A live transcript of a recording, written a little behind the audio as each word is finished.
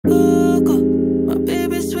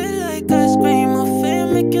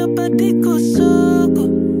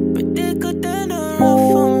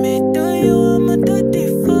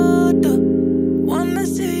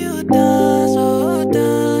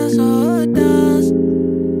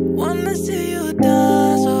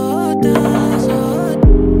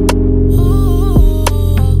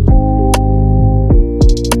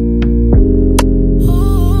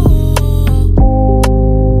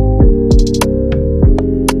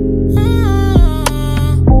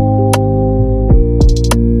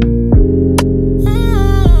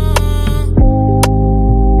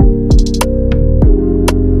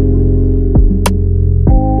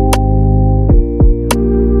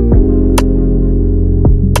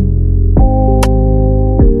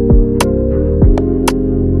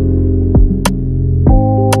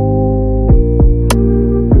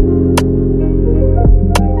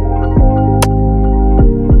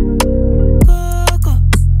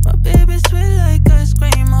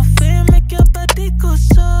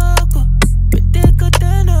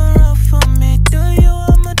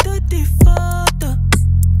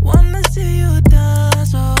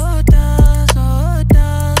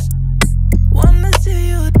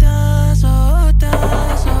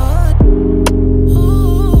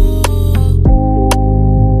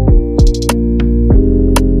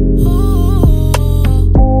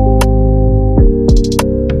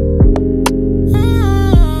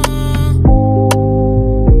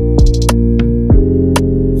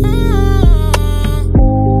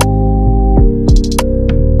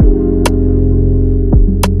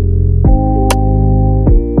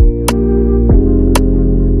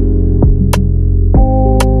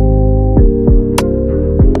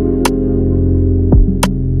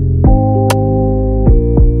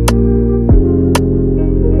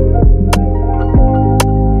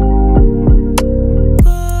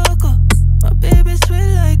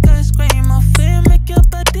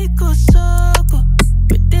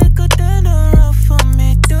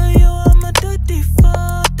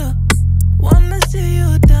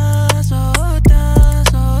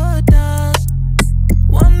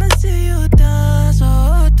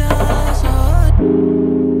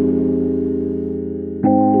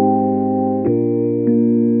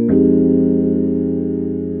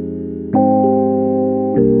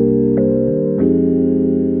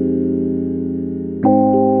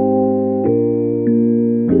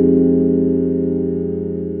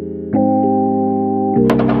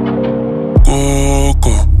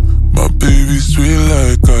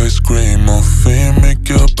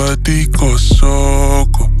body goes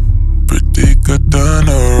loco. Pretty good, turn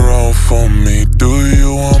around for me. Do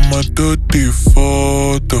you want my dirty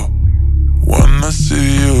photo? Wanna see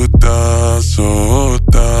you dance, oh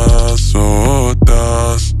dance, oh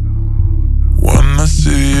dance. Wanna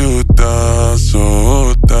see you dance,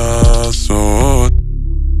 oh dance, oh.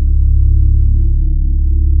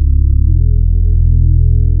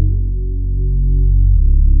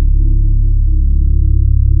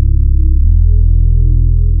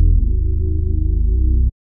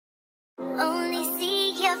 Only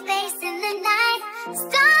see your face in the night,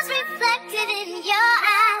 stars reflected in your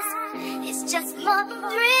eyes. It's just more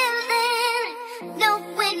thrilling,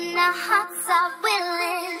 knowing our hearts are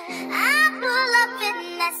willing. I pull up in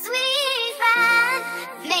that sweet ride,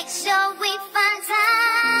 make sure we find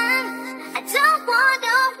time. I don't want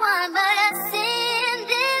no one but us in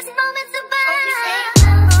this moment to burn.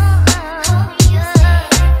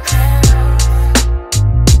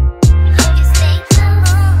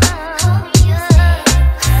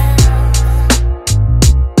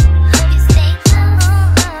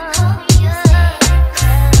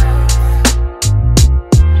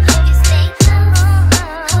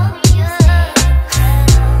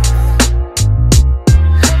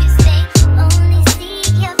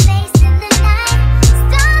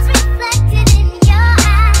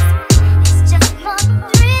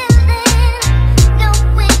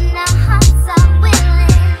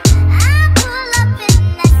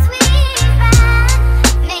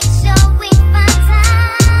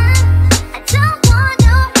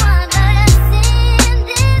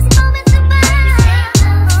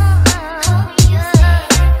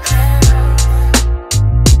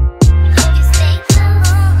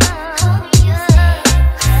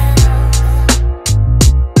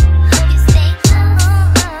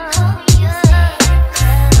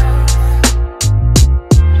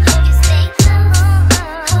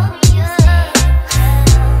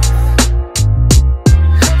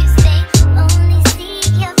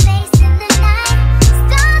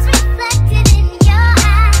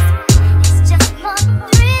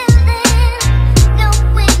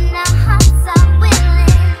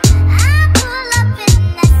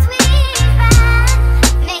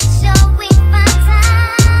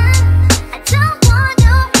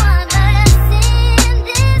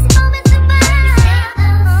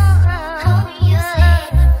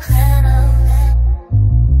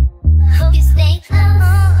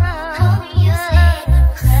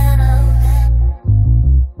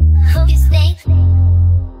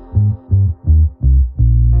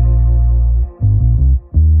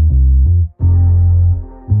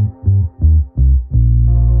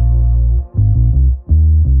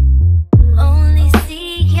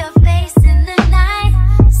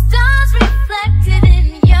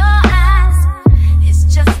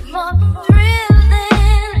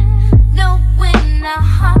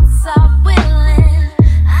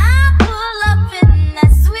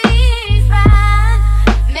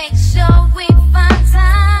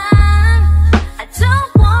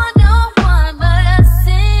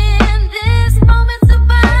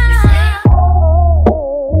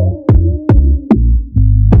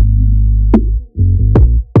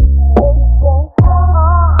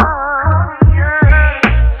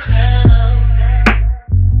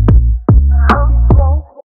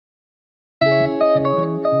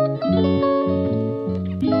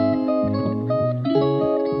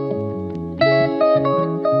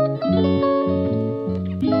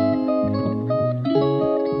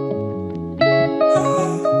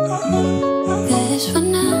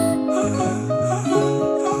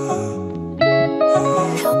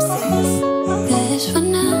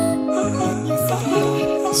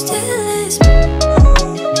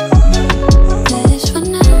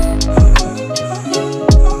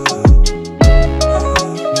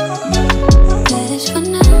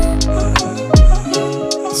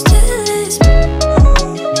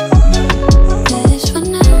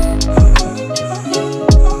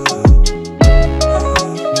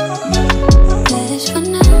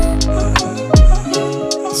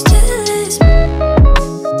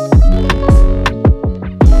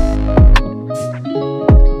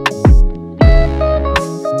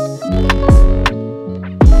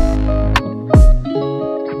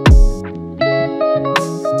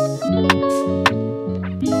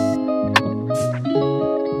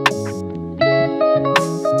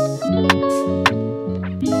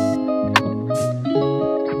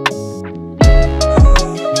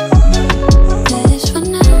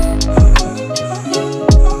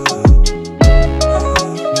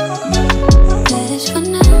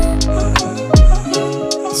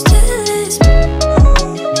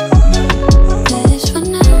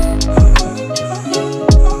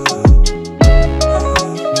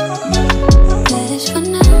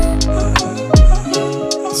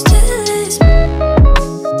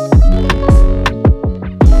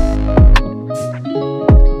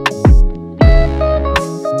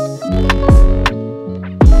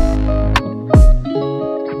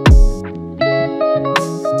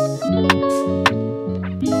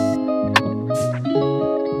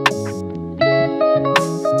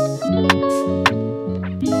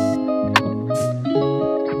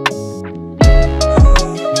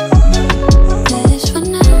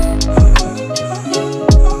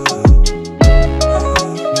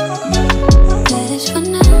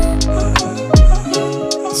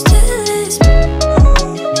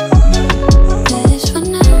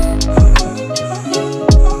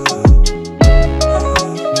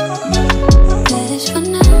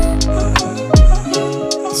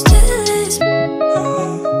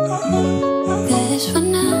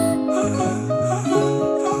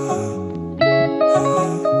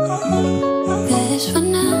 is for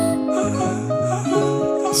now.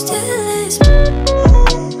 Still is.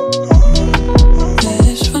 That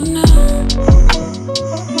is for now.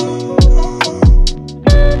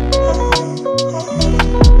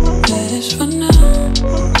 That is for now.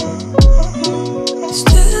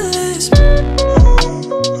 Still is.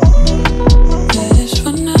 That is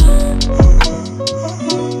for now.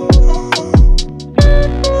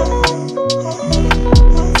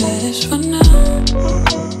 That is for now.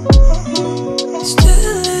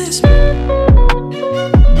 Still is.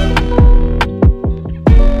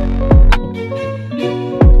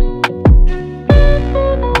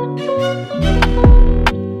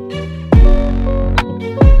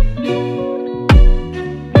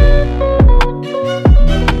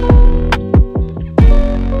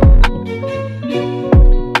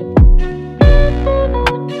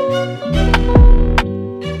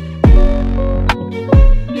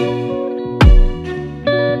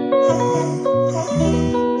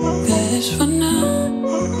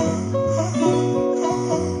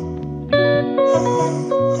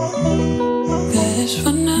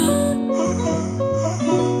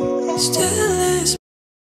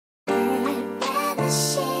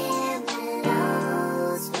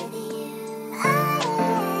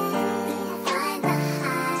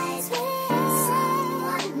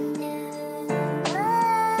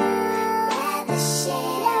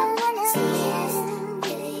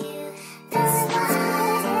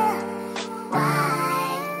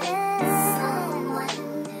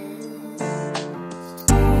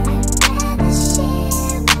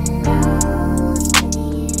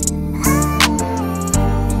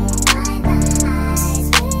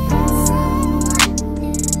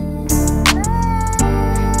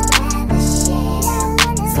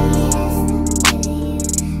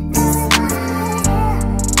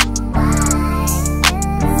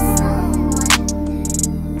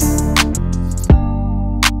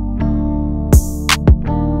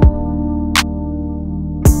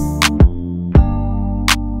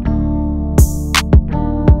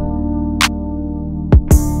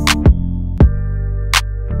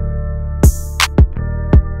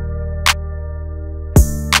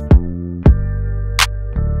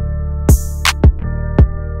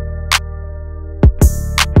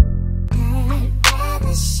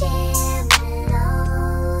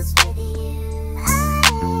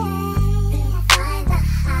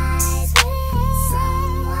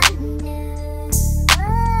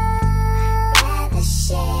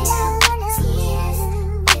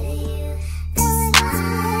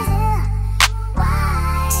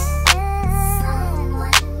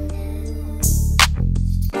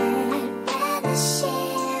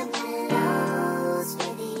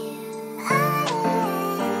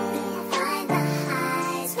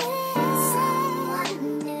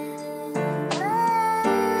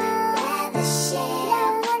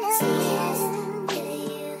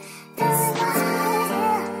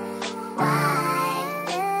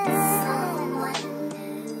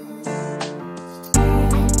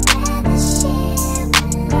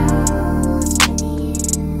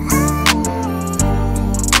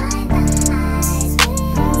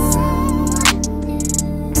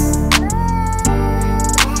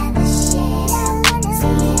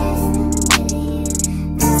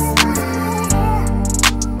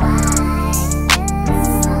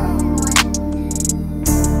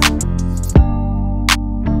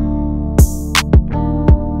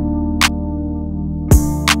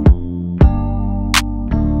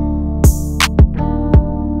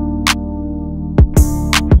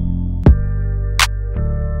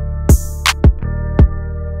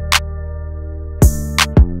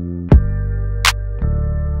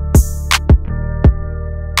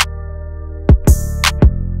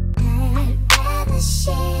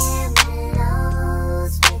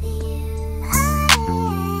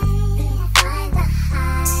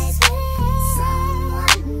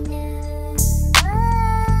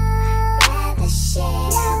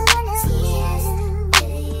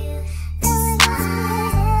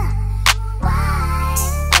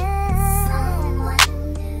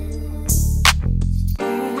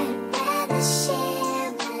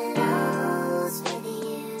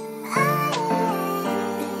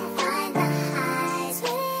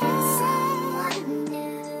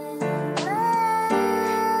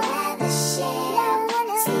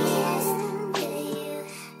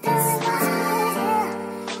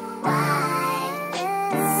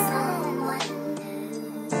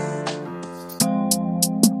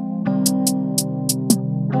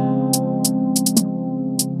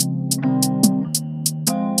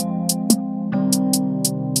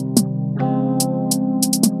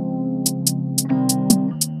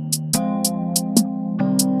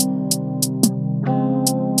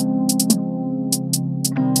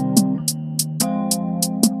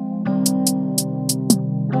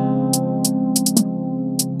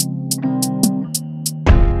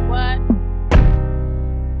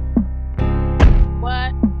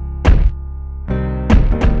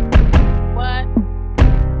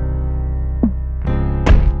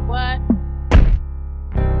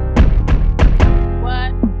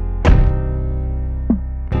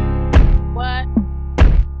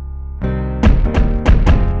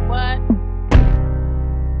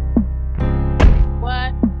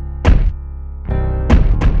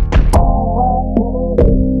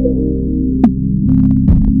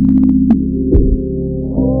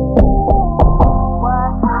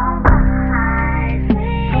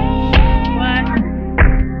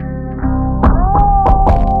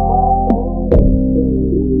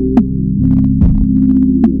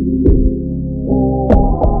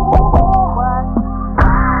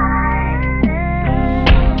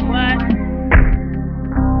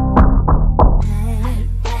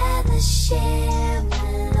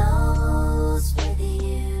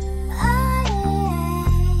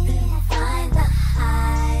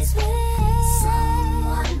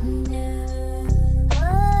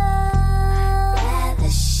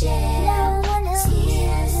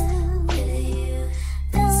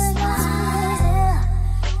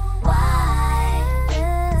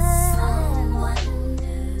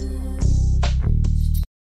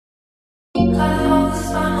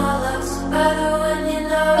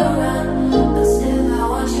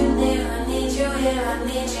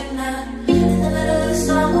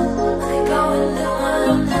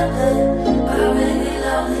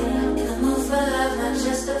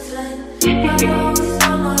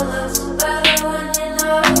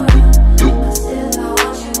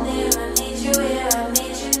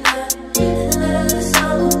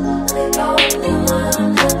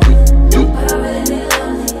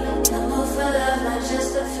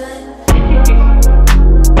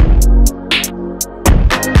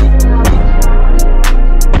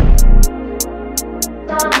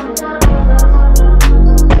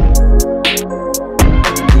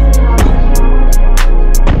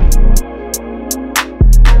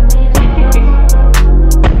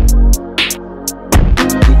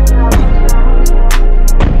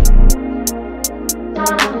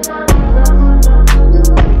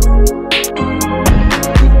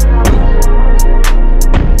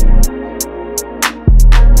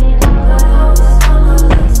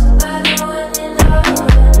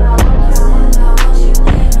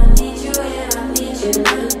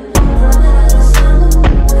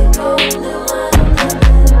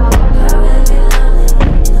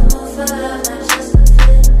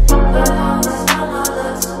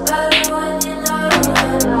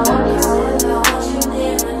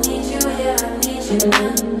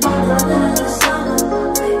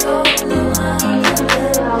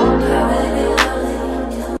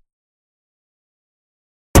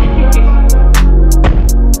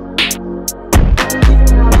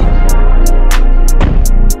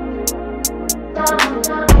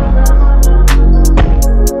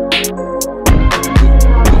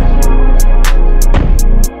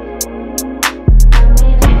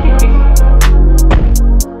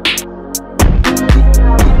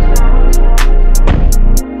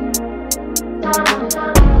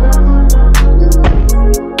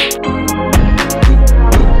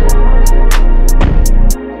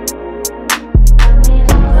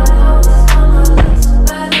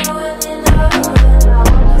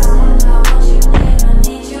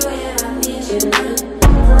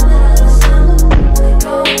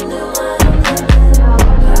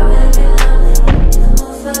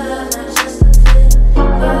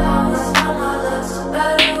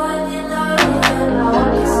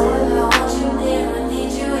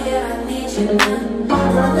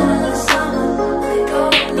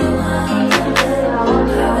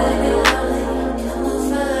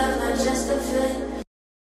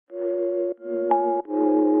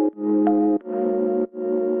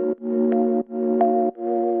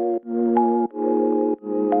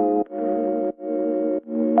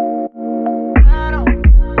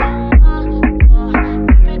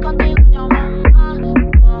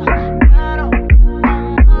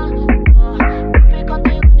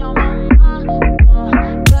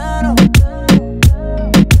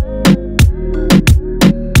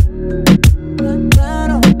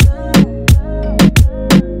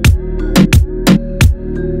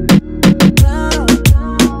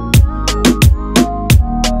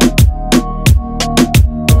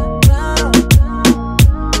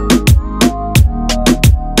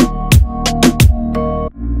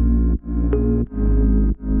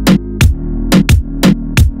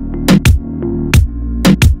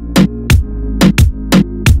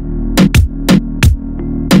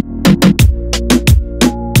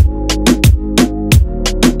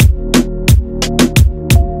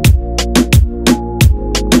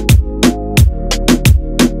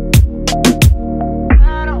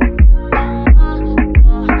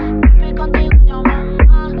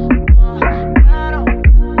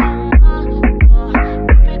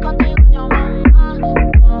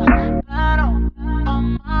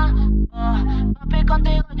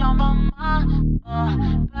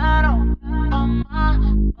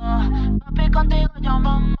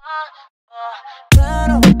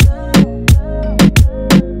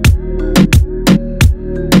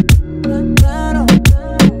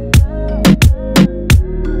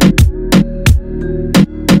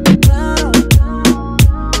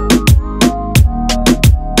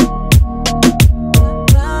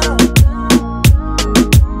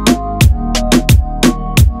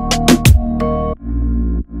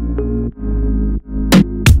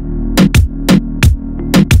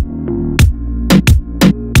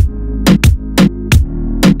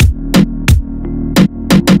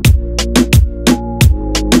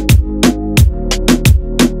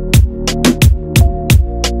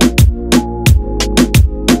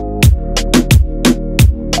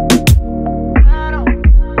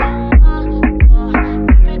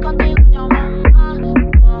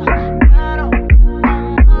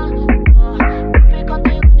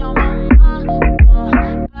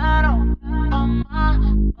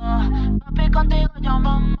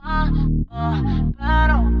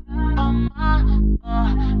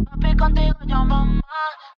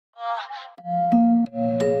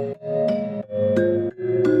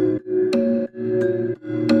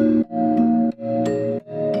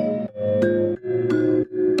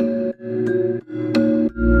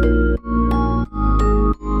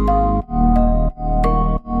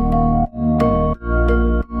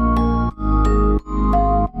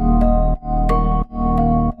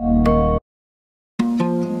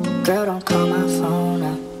 Girl, don't call my phone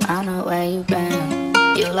up, I know where you been.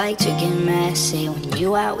 You like to get messy when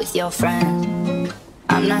you out with your friends.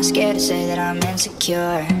 I'm not scared to say that I'm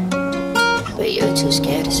insecure, but you're too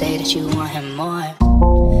scared to say that you want him more.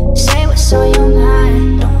 Say what's on your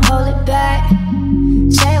mind, don't hold it back.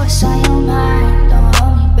 Say what's on your mind, don't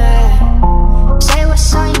hold me back. Say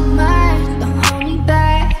what's on your mind, don't hold me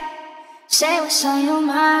back. Say what's on your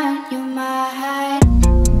mind, your mind.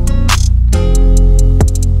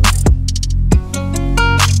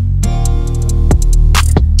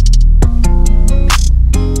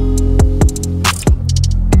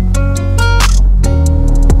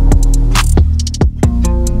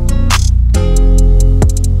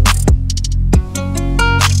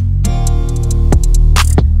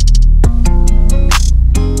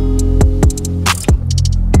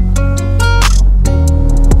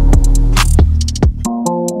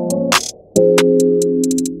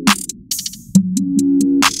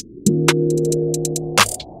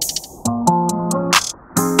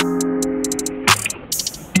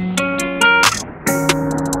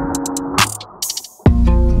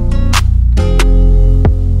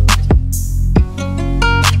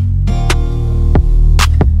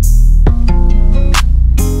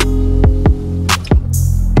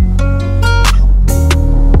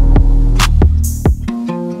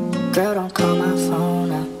 Girl, don't call my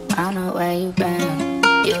phone up, I know where you been.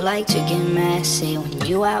 You like to get messy when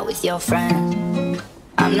you out with your friends.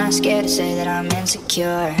 I'm not scared to say that I'm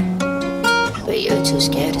insecure, but you're too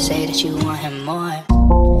scared to say that you want him more.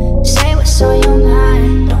 Say what's on your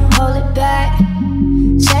mind, don't hold it back.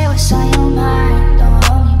 Say what's on your mind, don't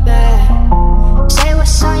hold me back. Say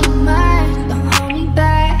what's on your mind, don't hold me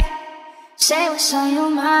back. Say what's on your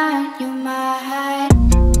mind, your mind.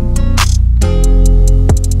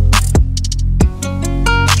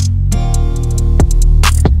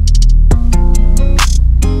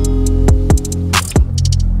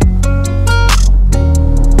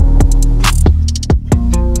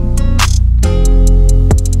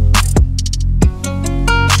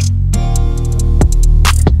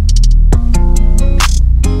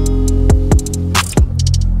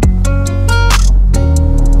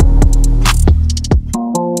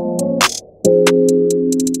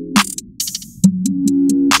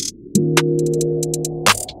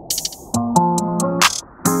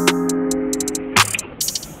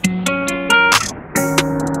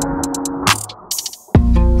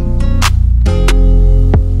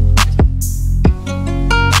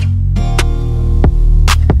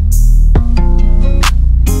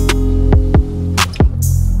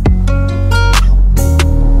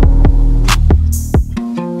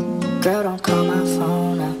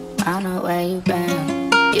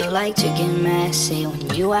 messy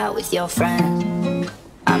when you out with your friends.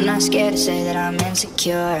 I'm not scared to say that I'm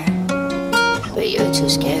insecure, but you're too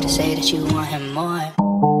scared to say that you want him more.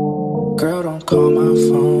 Girl, don't call my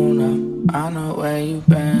phone up, I know where you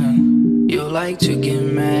been. You like to get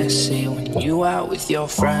messy when you out with your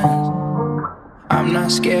friends. I'm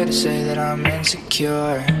not scared to say that I'm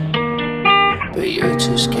insecure, but you're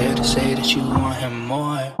too scared to say that you want him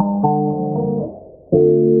more.